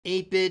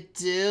8-Bit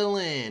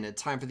Dylan.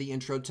 Time for the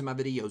intro to my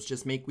videos.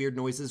 Just make weird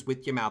noises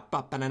with your mouth.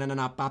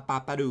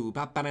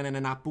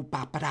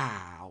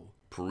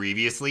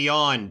 Previously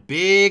on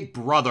Big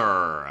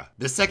Brother.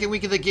 The second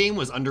week of the game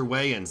was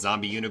underway and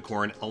Zombie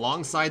Unicorn,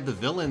 alongside the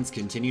villains,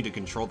 continued to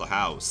control the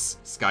house.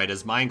 Sky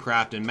Does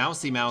Minecraft and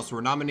Mousy Mouse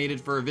were nominated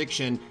for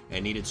eviction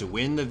and needed to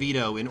win the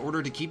veto in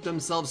order to keep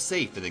themselves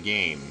safe in the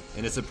game.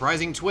 In a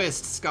surprising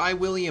twist, Sky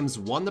Williams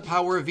won the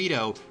power of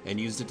veto and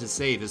used it to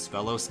save his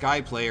fellow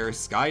Sky player,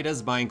 Sky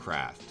Does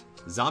Minecraft.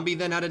 Zombie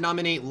then had to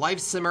nominate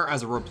Life Simmer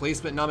as a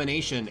replacement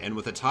nomination, and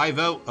with a tie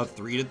vote of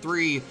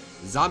 3-3,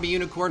 Zombie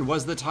Unicorn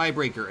was the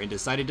tiebreaker and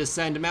decided to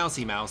send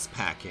Mousy Mouse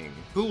packing.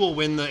 Who will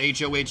win the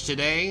HOH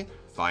today?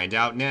 Find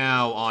out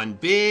now on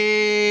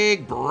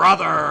Big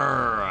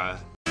Brother!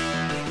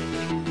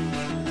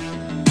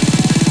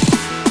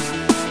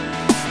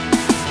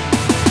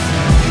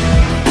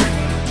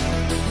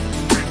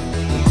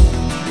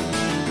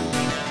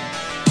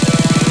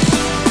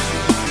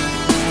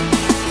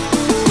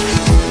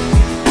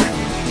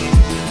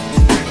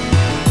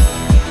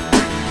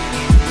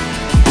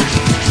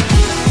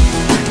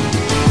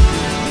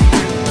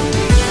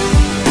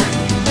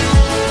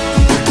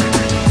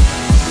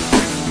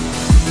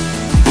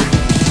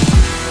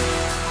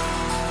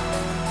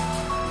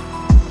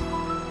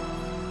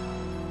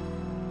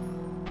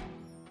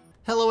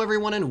 Hello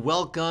everyone and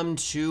welcome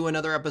to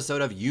another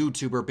episode of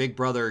YouTuber Big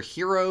Brother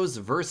Heroes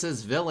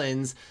vs.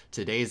 Villains.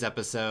 Today's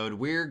episode,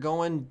 we're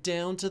going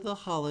down to the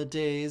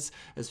holidays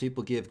as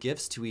people give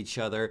gifts to each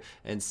other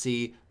and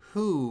see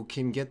who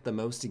can get the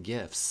most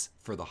gifts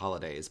for the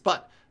holidays.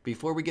 But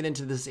before we get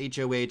into this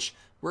HOH,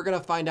 we're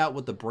gonna find out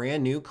what the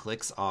brand new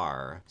cliques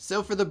are.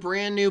 So for the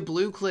brand new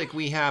blue clique,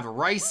 we have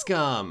Rice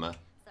Gum,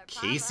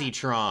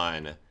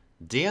 Caseytron,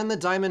 Dan the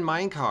Diamond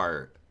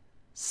Minecart,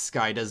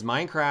 Sky Does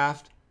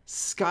Minecraft,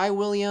 Sky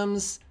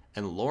Williams,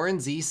 and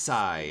Lauren's East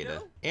Side.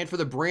 And for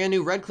the brand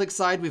new red clique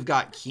side, we've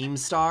got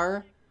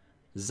Keemstar,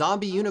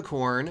 Zombie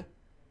Unicorn,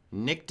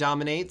 Nick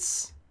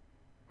Dominates,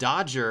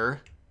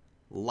 Dodger,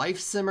 Life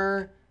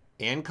Simmer,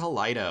 and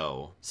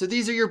Kaleido. So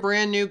these are your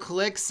brand new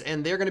cliques,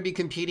 and they're gonna be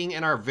competing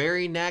in our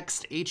very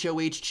next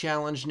HOH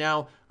challenge.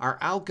 Now, our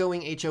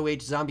outgoing HOH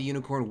Zombie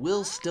Unicorn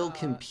will still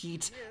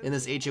compete in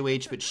this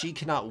HOH, but she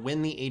cannot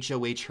win the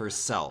HOH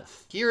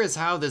herself. Here is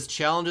how this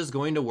challenge is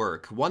going to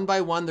work. One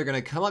by one, they're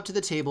gonna come up to the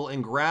table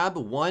and grab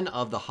one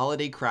of the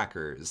holiday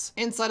crackers.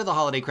 Inside of the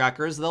holiday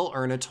crackers, they'll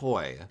earn a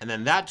toy, and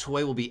then that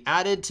toy will be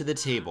added to the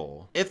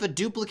table. If a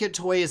duplicate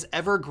toy is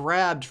ever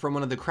grabbed from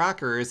one of the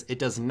crackers, it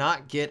does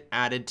not get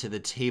added to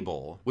the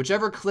table.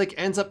 Whichever clique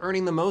ends up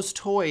earning the most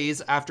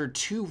toys after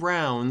 2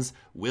 rounds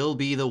will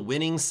be the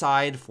winning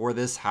side for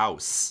this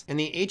house. And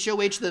the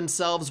HOH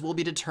themselves will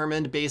be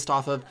determined based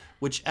off of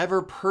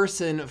whichever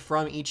person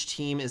from each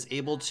team is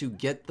able to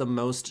get the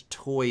most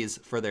toys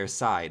for their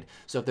side.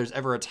 So if there's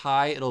ever a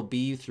tie, it'll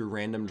be through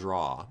random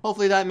draw.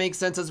 Hopefully that makes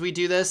sense as we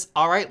do this.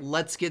 All right,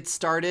 let's get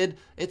started.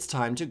 It's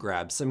time to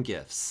grab some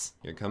gifts.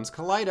 Here comes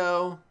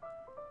Kaleido.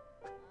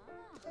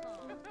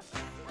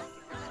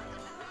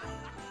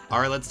 All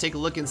right, let's take a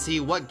look and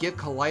see what gift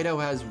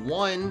Kaleido has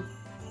won.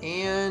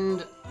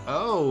 And,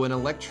 oh, an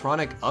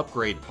electronic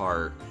upgrade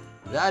part.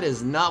 That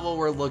is not what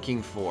we're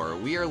looking for.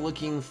 We are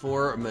looking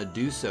for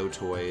Meduso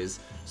toys.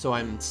 So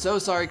I'm so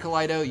sorry,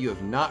 Kaleido, you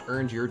have not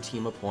earned your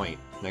team a point.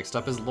 Next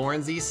up is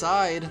Lauren's East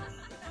Side.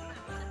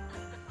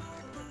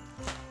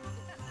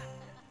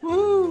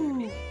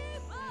 Woo!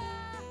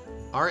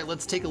 All right,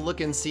 let's take a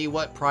look and see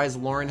what prize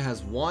Lauren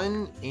has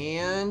won.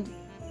 And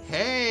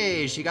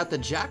hey, she got the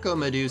Jacko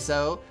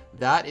Meduso.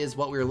 That is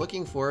what we were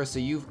looking for, so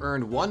you've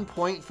earned 1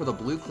 point for the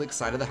blue clique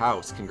side of the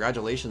house.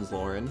 Congratulations,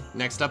 Lauren.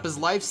 Next up is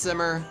Life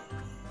Simmer.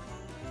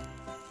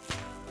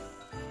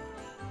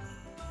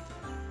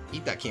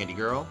 Eat that candy,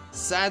 girl.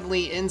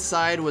 Sadly,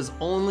 inside was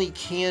only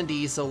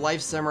candy, so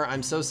Life Simmer,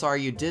 I'm so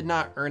sorry you did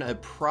not earn a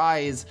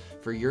prize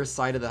for your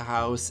side of the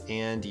house,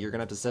 and you're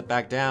gonna have to sit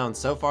back down.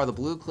 So far, the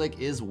blue clique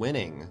is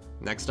winning.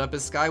 Next up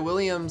is Sky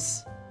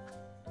Williams.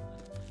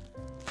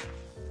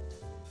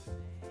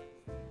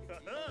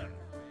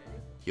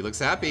 He looks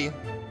happy.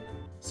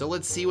 So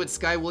let's see what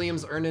Sky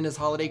Williams earned in his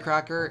holiday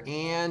cracker,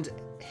 and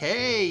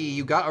hey,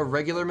 you got a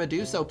regular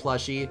Meduso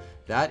plushie.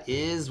 That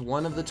is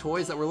one of the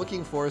toys that we're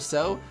looking for,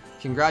 so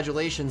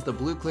congratulations, the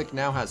blue clique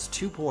now has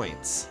 2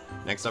 points.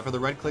 Next up for the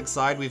red clique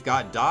side, we've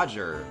got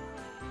Dodger.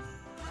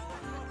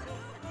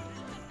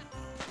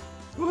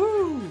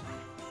 Woohoo!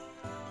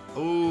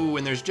 Ooh,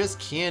 and there's just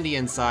candy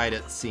inside,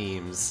 it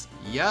seems.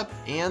 Yep,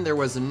 and there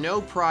was no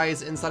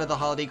prize inside of the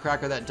holiday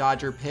cracker that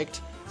Dodger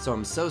picked, so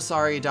I'm so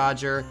sorry,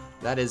 Dodger.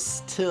 That is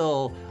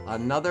still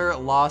another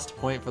lost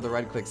point for the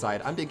red clique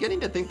side. I'm beginning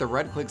to think the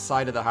red clique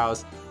side of the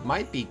house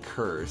might be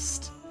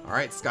cursed. All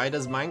right, Sky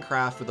Does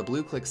Minecraft for the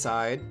blue clique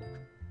side.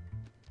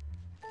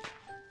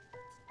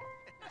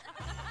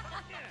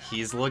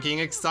 He's looking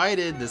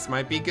excited. This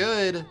might be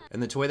good.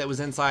 And the toy that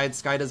was inside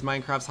Sky Does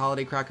Minecraft's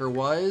holiday cracker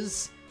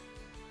was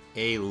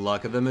a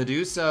Luck of the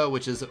Medusa,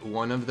 which is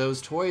one of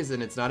those toys,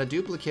 and it's not a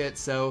duplicate,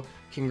 so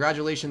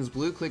congratulations,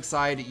 Blue Clique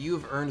side,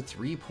 you've earned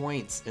 3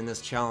 points in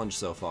this challenge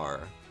so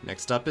far.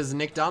 Next up is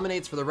Nick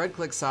Dominates for the red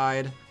click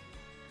side.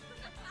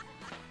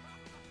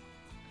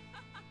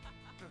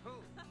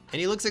 And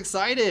he looks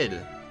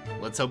excited.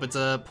 Let's hope it's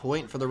a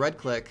point for the red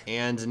click.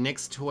 And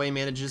Nick's toy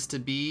manages to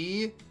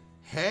be,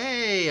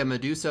 hey, a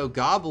Meduso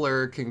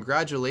Gobbler.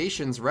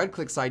 Congratulations, red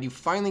click side. You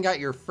finally got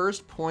your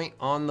first point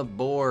on the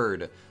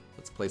board.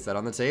 Let's place that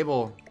on the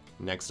table.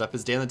 Next up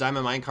is Dan the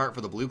Diamond Minecart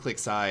for the blue click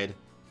side.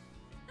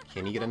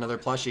 Can he get another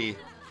plushie?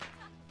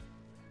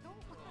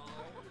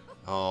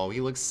 Oh,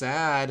 he looks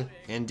sad.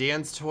 And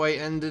Dan's toy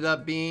ended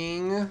up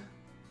being,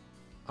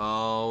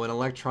 oh, an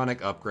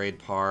electronic upgrade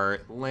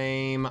part.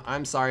 Lame.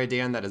 I'm sorry,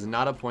 Dan, that is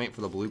not a point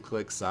for the blue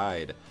click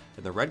side.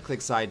 And the red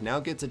click side now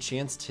gets a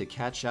chance to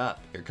catch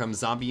up. Here comes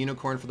Zombie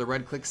Unicorn for the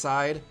red click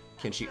side.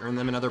 Can she earn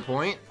them another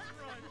point?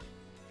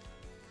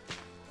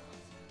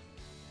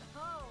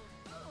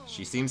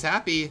 She seems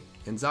happy.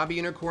 And Zombie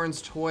Unicorn's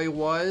toy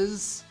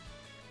was,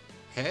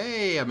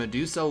 hey, a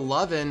Meduso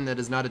Lovin' that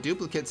is not a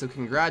duplicate, so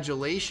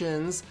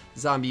congratulations,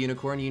 Zombie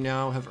Unicorn. You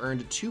now have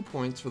earned 2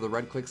 points for the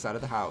red click side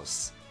of the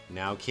house.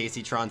 Now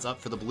Casey Tron's up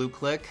for the blue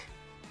click.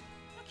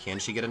 Can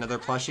she get another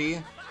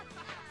plushie?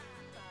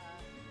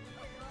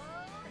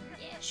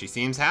 She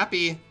seems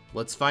happy.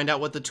 Let's find out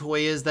what the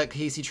toy is that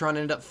Casey Tron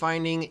ended up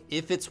finding.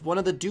 If it's one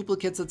of the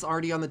duplicates that's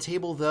already on the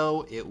table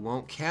though, it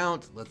won't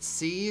count. Let's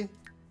see.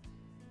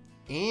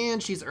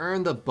 And she's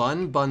earned the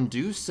Bun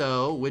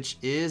Bunduso, which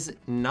is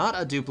not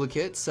a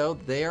duplicate, so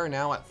they are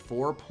now at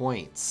 4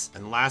 points.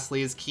 And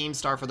lastly is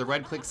Keemstar for the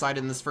red click side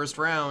in this first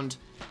round.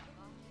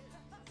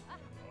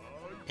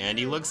 And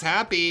he looks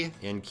happy.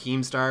 And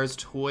Keemstar's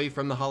toy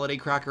from the holiday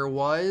cracker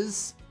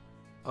was,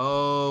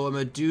 oh, a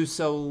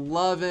Meduso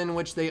Lovin',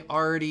 which they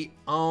already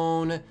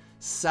own.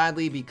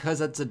 Sadly,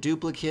 because it's a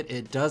duplicate,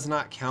 it does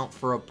not count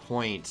for a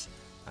point.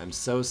 I'm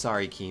so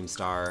sorry,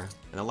 Keemstar.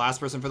 And the last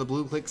person for the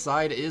blue click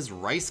side is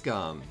Rice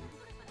Gum.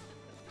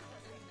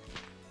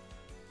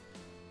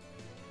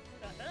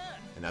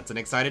 And that's an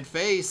excited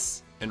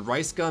face. And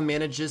Rice Gum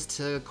manages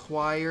to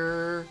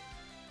acquire,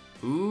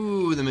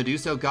 ooh, the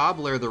Meduso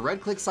Gobbler. The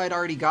red click side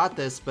already got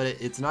this, but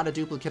it's not a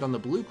duplicate on the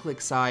blue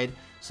click side.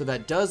 So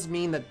that does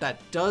mean that that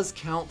does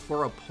count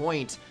for a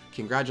point.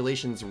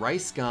 Congratulations,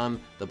 Rice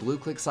Gum. The blue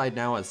click side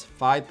now has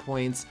 5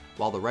 points,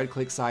 while the red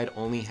click side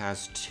only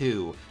has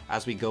 2,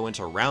 as we go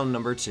into round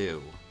number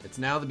 2. It's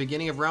now the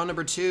beginning of round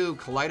number 2.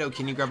 Kaleido,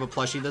 can you grab a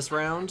plushie this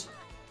round?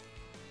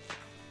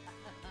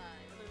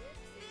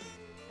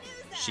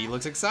 She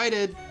looks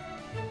excited.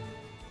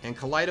 And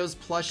Kaleido's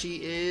plushie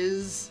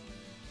is,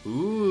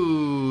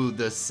 ooh,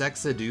 the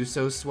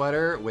Sexaduso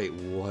sweater. Wait,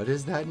 what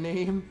is that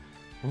name?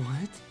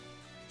 What?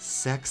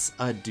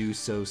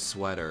 Sexaduso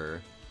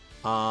sweater.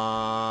 Do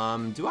I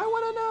want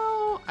to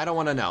know? I don't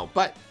want to know,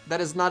 but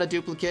that is not a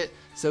duplicate,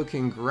 so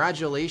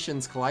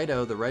congratulations,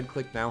 Kaleido. The red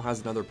click now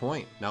has another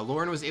point. Now,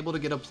 Lauren was able to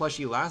get a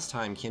plushie last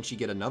time. Can she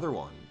get another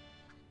one?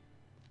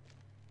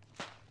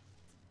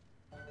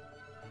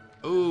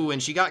 Ooh,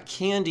 and she got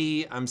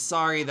candy. I'm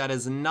sorry, that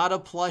is not a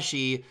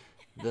plushie.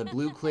 The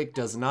blue click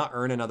does not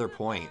earn another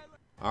point.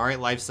 All right,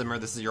 Life Simmer,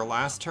 this is your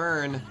last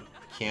turn.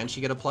 Can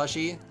she get a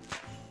plushie?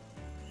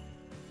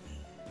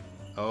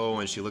 Oh,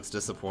 and she looks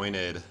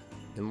disappointed.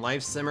 And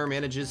Life Simmer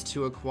manages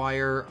to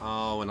acquire,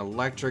 oh, an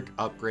electric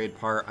upgrade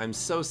part. I'm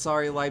so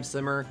sorry, Life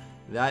Simmer.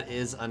 That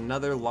is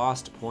another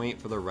lost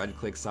point for the red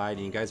click side,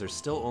 and you guys are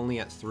still only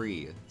at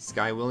 3.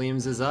 Sky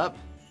Williams is up.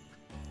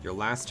 Your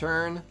last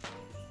turn.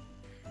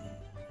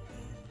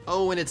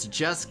 Oh, and it's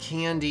just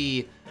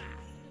candy.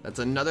 That's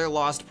another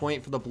lost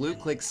point for the blue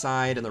click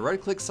side, and the red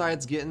click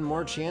side's getting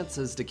more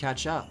chances to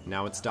catch up.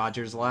 Now it's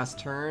Dodger's last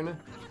turn.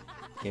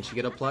 Can she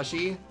get a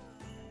plushie?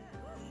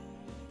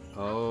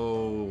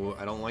 Oh,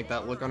 I don't like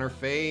that look on her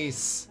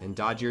face. And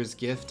Dodger's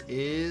gift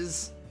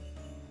is,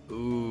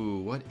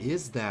 ooh, what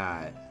is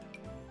that?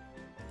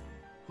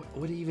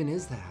 What even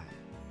is that?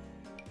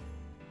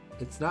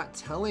 It's not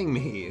telling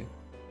me.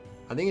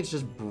 I think it's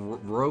just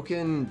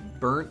broken,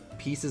 burnt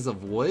pieces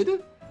of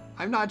wood?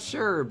 I'm not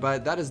sure,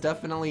 but that is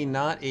definitely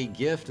not a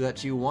gift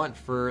that you want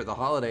for the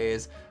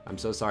holidays. I'm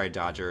so sorry,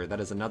 Dodger. That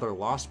is another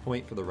lost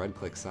point for the red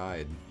click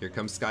side. Here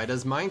comes Sky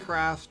Does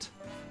Minecraft.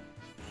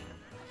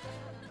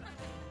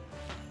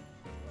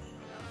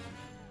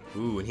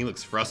 Ooh, and he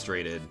looks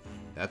frustrated.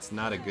 That's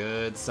not a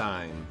good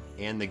sign.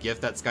 And the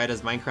gift that Sky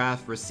Does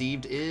Minecraft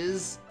received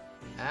is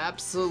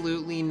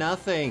absolutely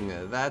nothing.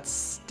 That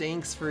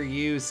stinks for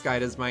you, Sky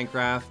Does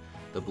Minecraft.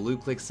 The blue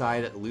click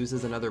side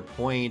loses another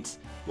point.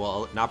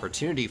 Well, an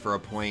opportunity for a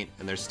point,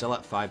 and they're still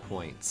at 5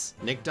 points.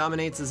 Nick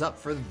Dominates is up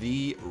for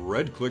the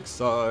red click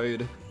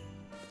side.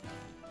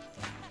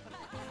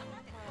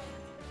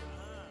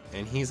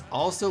 And he's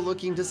also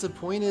looking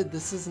disappointed.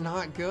 This is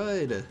not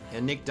good.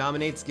 And Nick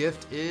Dominate's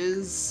gift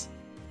is,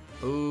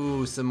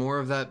 ooh, some more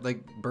of that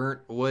like burnt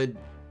wood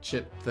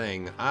chip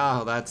thing.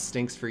 Oh, that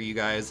stinks for you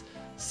guys.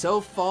 So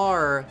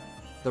far,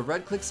 the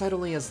red click side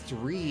only has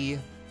 3.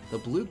 The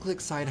blue click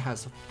side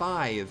has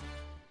 5.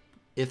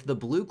 If the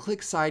blue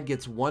click side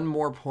gets 1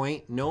 more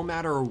point, no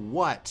matter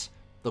what,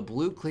 the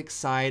blue click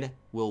side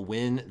will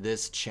win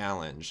this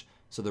challenge.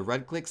 So the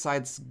red Clique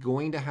side's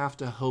going to have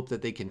to hope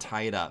that they can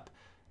tie it up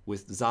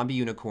with Zombie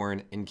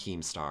Unicorn and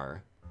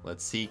Keemstar.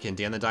 Let's see, can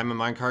Dan the Diamond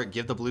Minecart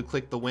give the blue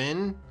Clique the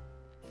win?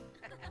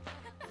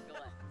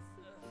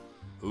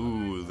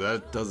 Ooh,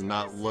 that does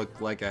not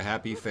look like a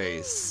happy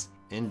face.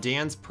 And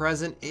Dan's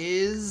present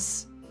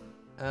is...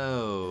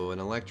 oh, an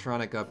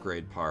electronic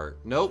upgrade part.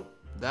 Nope,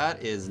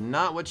 that is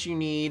not what you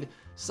need.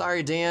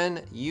 Sorry,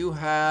 Dan, you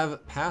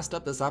have passed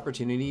up this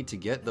opportunity to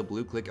get the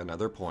blue Clique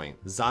another point.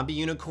 Zombie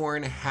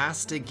Unicorn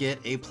has to get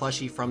a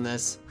plushie from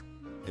this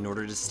in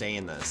order to stay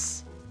in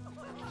this.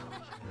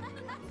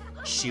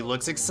 She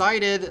looks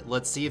excited.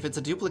 Let's see if it's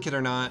a duplicate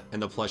or not.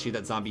 And the plushie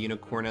that Zombie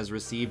Unicorn has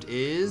received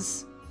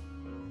is...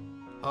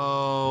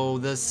 oh,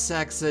 the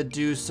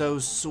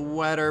Sexaduso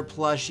sweater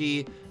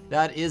plushie.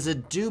 That is a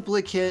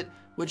duplicate,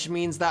 which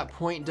means that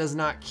point does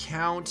not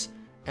count.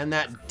 And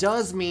that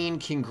does mean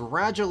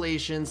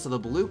congratulations to the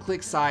blue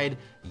Clique side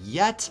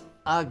yet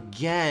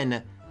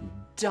again,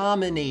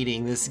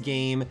 dominating this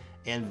game.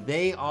 And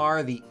they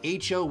are the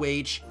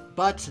HOH,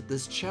 but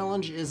this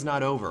challenge is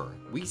not over.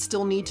 We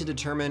still need to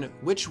determine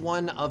which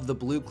one of the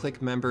blue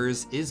Clique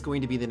members is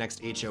going to be the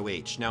next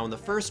HOH. Now in the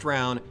first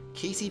round,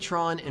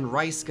 Caseytron and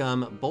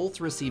Ricegum both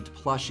received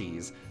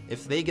plushies.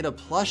 If they get a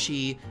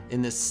plushie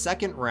in this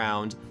second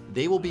round,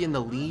 they will be in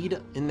the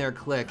lead in their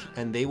clique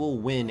and they will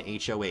win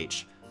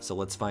HOH. So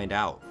let's find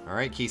out. All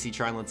right,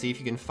 Caseytron, let's see if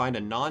you can find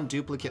a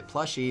non-duplicate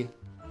plushie.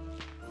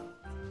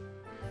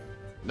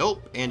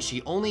 Nope, and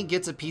she only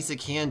gets a piece of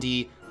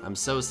candy. I'm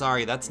so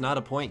sorry, that's not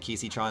a point,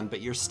 Caseytron,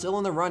 but you're still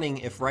in the running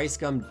if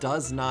Ricegum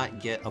does not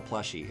get a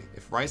plushie.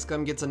 If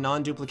Ricegum gets a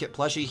non-duplicate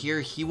plushie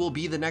here, he will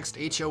be the next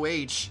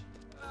HOH.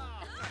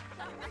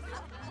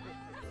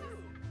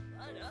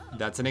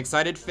 That's an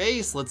excited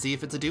face. Let's see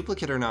if it's a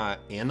duplicate or not.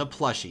 And the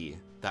plushie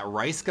that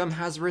Ricegum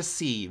has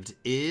received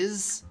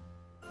is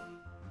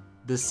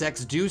the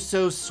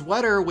Sexaduso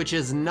sweater, which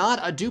is not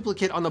a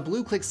duplicate on the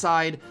blue Clique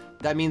side.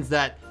 That means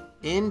that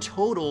in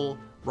total,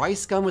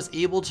 Ricegum was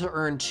able to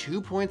earn 2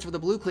 points for the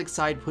blue Clique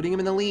side, putting him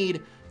in the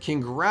lead.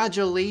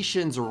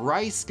 Congratulations,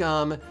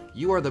 Ricegum.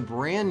 You are the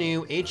brand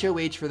new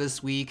HOH for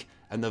this week,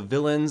 and the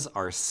villains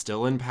are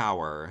still in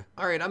power.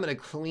 All right, I'm gonna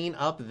clean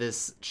up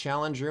this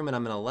challenge room and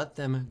I'm gonna let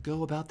them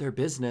go about their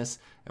business,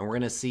 and we're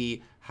gonna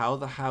see how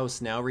the house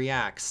now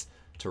reacts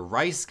to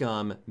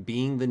Ricegum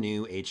being the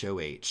new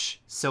HOH.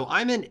 So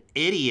I'm an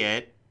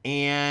idiot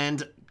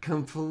and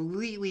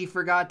completely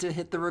forgot to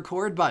hit the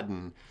record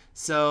button.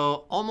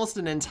 So almost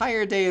an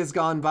entire day has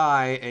gone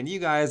by and you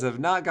guys have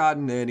not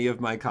gotten any of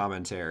my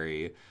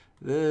commentary.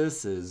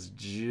 This is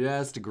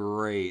just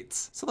great.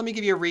 So let me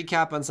give you a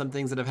recap on some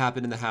things that have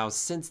happened in the house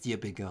since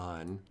you've been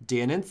gone.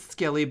 Dan and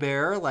Skelly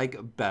Bear like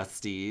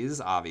besties,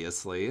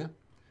 obviously.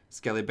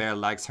 Skelly Bear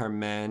likes her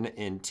men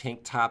in tank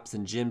tops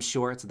and gym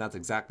shorts, and that's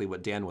exactly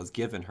what Dan was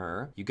giving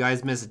her. You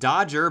guys miss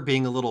Dodger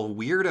being a little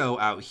weirdo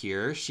out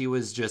here. She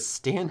was just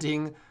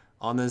standing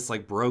on this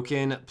like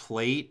broken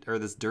plate or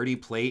this dirty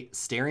plate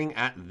staring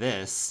at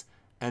this.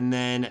 And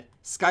then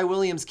Sky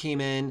Williams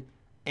came in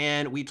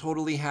and we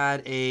totally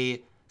had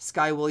a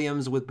Sky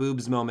Williams with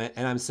boobs moment,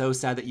 and I'm so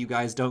sad that you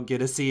guys don't get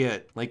to see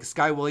it. Like,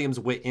 Sky Williams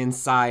went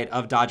inside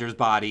of Dodger's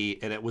body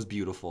and it was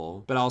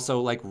beautiful, but also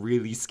like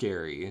really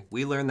scary.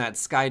 We learned that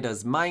Sky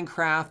does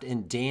Minecraft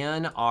and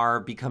Dan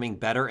are becoming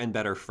better and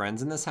better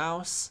friends in this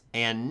house.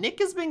 And Nick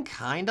has been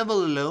kind of a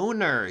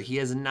loner. He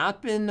has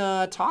not been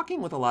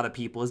talking with a lot of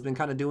people, has been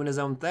kind of doing his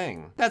own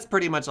thing. That's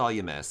pretty much all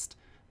you missed.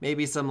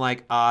 Maybe some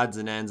like odds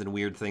and ends and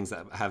weird things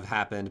that have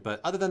happened,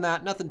 but other than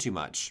that, nothing too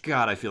much.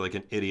 God, I feel like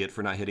an idiot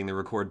for not hitting the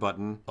record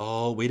button.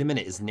 Oh, wait a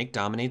minute, is Nick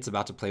Dominates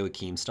about to play with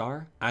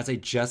Keemstar? As I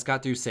just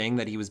got through saying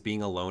that he was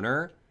being a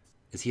loner,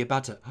 is he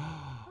about to...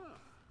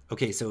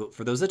 Okay, so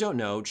for those that don't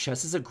know,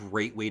 chess is a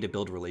great way to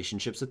build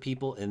relationships with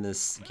people in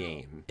this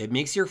game. It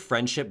makes your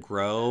friendship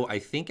grow, I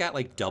think, at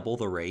like double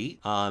the rate.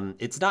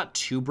 It's not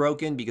too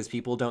broken because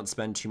people don't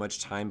spend too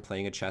much time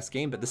playing a chess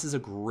game, but this is a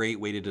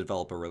great way to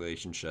develop a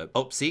relationship.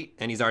 Oh, see,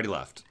 and he's already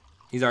left.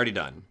 He's already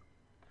done.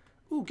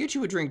 Ooh, get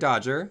you a drink,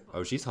 Dodger.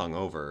 Oh, she's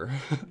hungover.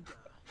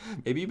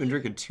 Maybe you've been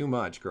drinking too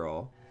much,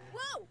 girl.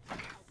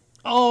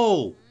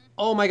 Whoa!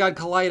 Oh my God,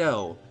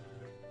 Kaleido.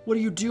 What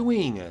are you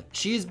doing?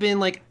 She's been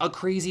like a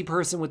crazy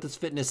person with this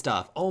fitness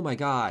stuff. Oh my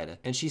God.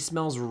 And she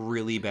smells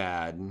really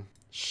bad.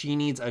 She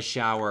needs a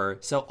shower.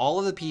 So all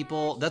of the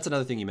people, that's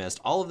another thing you missed.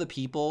 All of the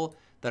people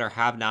that are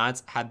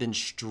have-nots have been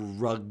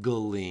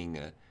struggling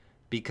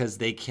because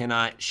they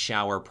cannot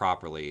shower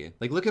properly.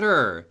 Like, look at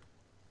her.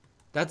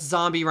 That's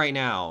Zombie right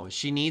now.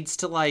 She needs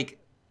to like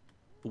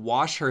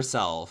wash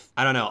herself.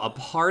 I don't know. A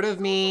part of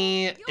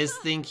me is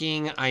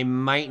thinking I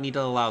might need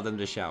to allow them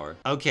to shower.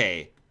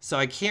 Okay. So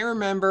I can't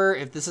remember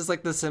if this is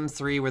like The Sims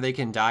 3 where they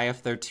can die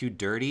if they're too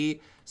dirty.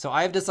 So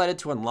I've decided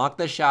to unlock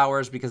the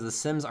showers because the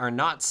Sims are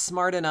not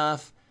smart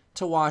enough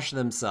to wash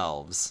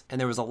themselves. And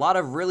there was a lot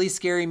of really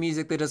scary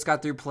music they just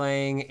got through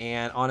playing,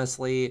 and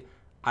honestly,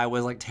 I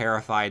was like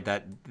terrified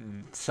that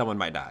someone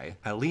might die.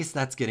 At least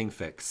that's getting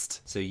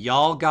fixed. So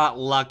y'all got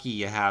lucky,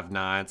 you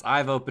have-nots.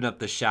 I've opened up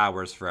the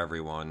showers for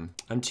everyone.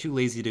 I'm too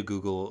lazy to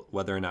Google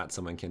whether or not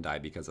someone can die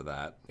because of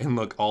that. And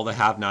look, all the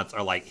have-nots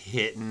are like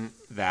hitting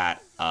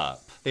that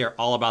up. They are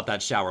all about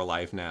that shower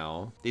life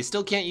now. They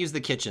still can't use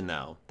the kitchen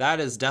though. That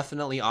is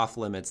definitely off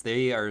limits.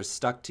 They are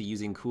stuck to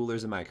using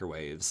coolers and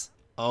microwaves.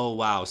 Oh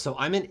wow, so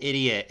I'm an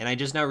idiot and I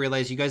just now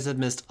realized you guys have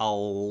missed a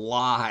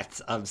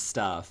lot of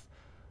stuff.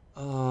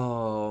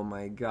 Oh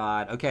my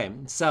god. Okay,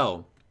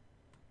 so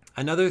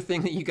another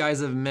thing that you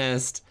guys have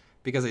missed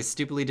because I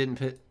stupidly didn't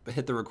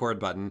hit the record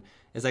button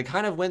is I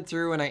kind of went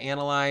through and I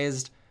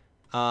analyzed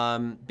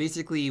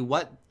basically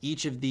what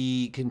each of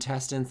the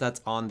contestants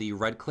that's on the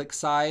red click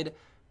side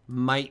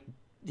might,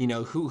 you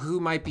know, who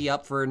might be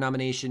up for a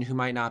nomination, who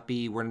might not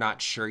be. We're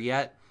not sure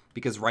yet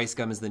because Rice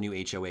Gum is the new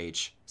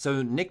HOH.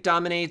 So Nick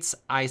Dominates,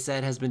 I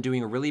said, has been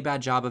doing a really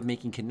bad job of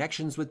making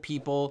connections with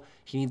people.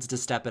 He needs to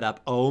step it up.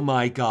 Oh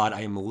my god,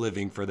 I am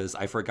living for this.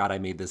 I forgot I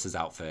made this his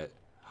outfit.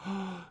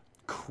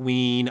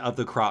 Queen of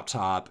the crop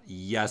top.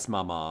 Yes,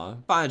 mama.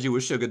 Find you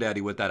a sugar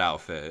daddy with that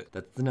outfit.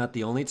 That's not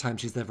the only time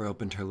she's ever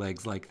opened her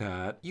legs like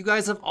that. You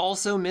guys have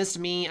also missed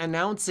me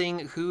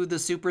announcing who the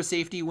super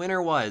safety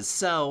winner was.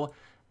 So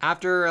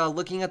after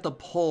looking at the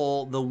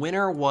poll, the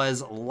winner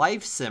was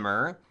Life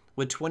Simmer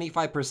with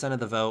 25% of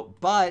the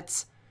vote,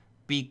 but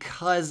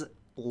because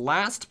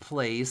last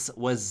place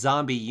was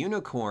Zombie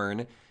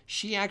Unicorn,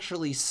 she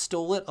actually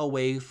stole it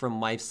away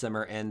from Life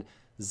Simmer, and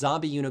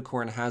Zombie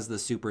Unicorn has the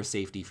super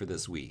safety for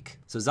this week.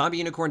 So Zombie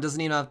Unicorn doesn't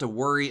even have to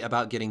worry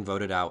about getting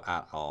voted out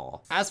at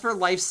all. As for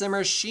Life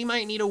Simmer, she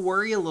might need to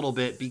worry a little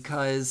bit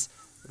because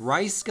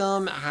Rice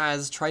Gum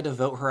has tried to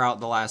vote her out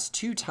the last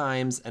 2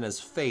 times and has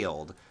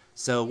failed.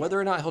 So whether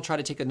or not he'll try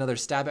to take another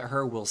stab at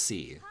her, we'll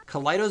see.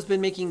 Kaleido's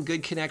been making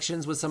good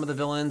connections with some of the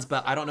villains,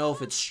 but I don't know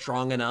if it's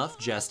strong enough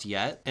just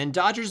yet. And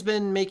Dodger's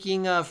been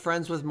making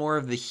friends with more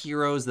of the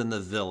heroes than the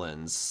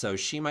villains, so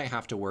she might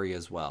have to worry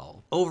as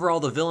well. Overall,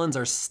 the villains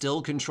are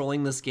still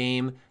controlling this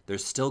game, they're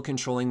still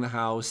controlling the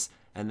house,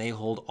 and they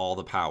hold all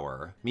the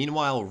power.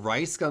 Meanwhile,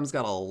 Rice Gum's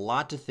got a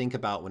lot to think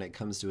about when it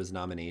comes to his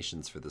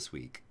nominations for this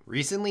week.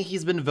 Recently,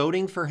 he's been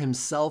voting for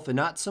himself and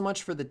not so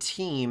much for the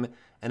team,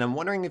 and I'm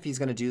wondering if he's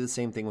gonna do the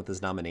same thing with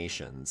his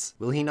nominations.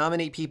 Will he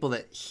nominate people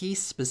that he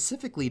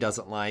specifically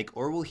doesn't like,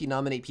 or will he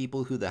nominate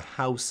people who the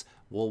house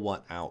will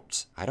want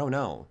out? I don't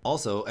know.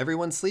 Also,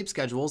 everyone's sleep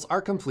schedules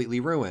are completely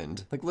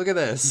ruined. Like, look at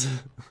this.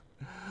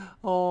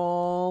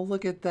 Oh,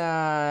 look at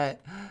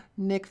that.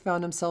 Nick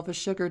found himself a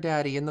sugar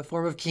daddy in the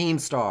form of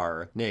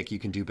Keemstar. Nick, you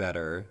can do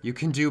better. You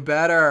can do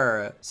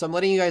better. So I'm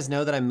letting you guys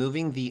know that I'm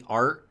moving the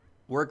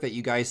artwork that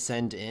you guys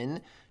send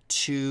in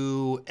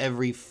to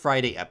every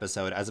Friday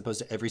episode as opposed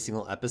to every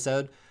single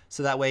episode.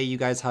 So that way you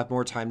guys have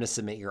more time to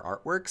submit your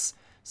artworks.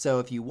 So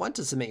if you want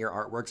to submit your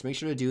artworks, make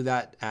sure to do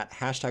that at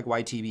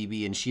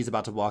 #YTBB. And she's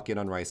about to walk in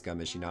on Rice Gum,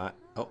 is she not?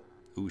 Oh.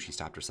 Ooh, she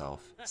stopped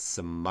herself.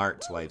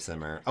 Smart, Life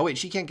Simmer. Oh wait,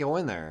 she can't go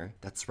in there.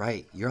 That's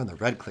right, you're on the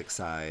red click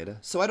side.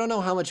 So I don't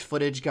know how much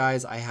footage,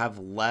 guys, I have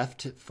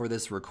left for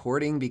this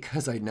recording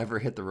because I never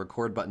hit the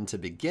record button to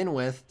begin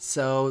with.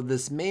 So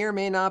this may or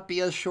may not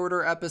be a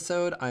shorter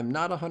episode. I'm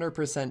not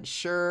 100%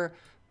 sure,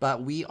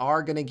 but we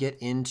are gonna get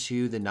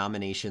into the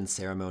nomination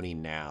ceremony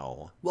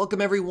now.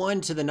 Welcome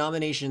everyone to the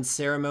nomination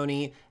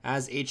ceremony.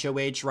 As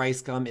HOH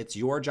Rice Gum, it's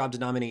your job to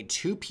nominate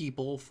 2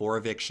 people for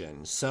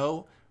eviction.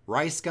 So,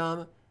 Rice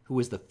Gum, who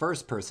is the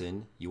first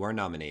person you are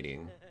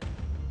nominating?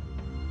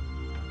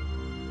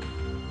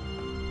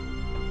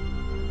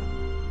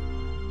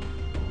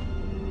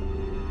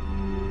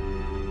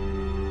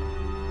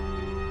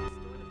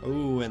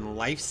 Oh, and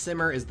Life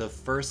Simmer is the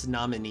first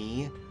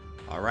nominee.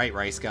 All right,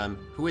 Rice Gum,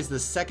 who is the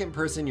second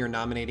person you're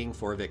nominating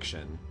for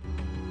eviction?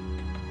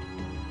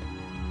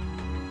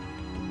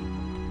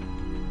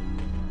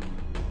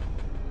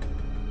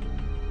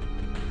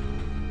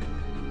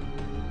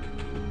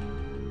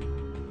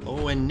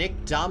 Oh, and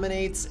Nick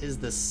Dominates is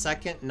the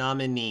second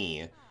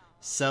nominee.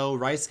 So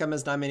Rice Gum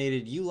has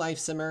nominated you, Life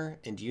Simmer,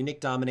 and you, Nick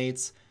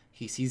Dominates.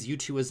 He sees you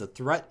two as a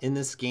threat in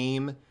this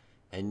game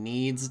and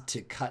needs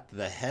to cut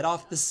the head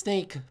off the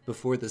snake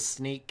before the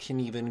snake can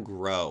even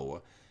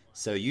grow.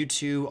 So you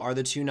two are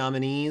the 2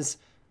 nominees.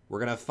 We're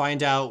gonna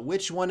find out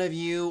which one of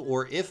you,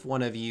 or if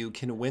one of you,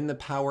 can win the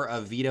power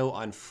of veto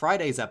on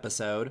Friday's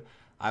episode.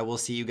 I will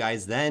see you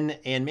guys then,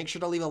 and make sure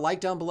to leave a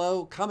like down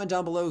below, comment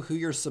down below who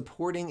you're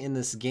supporting in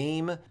this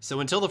game. So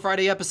until the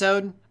Friday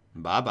episode,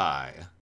 bye-bye.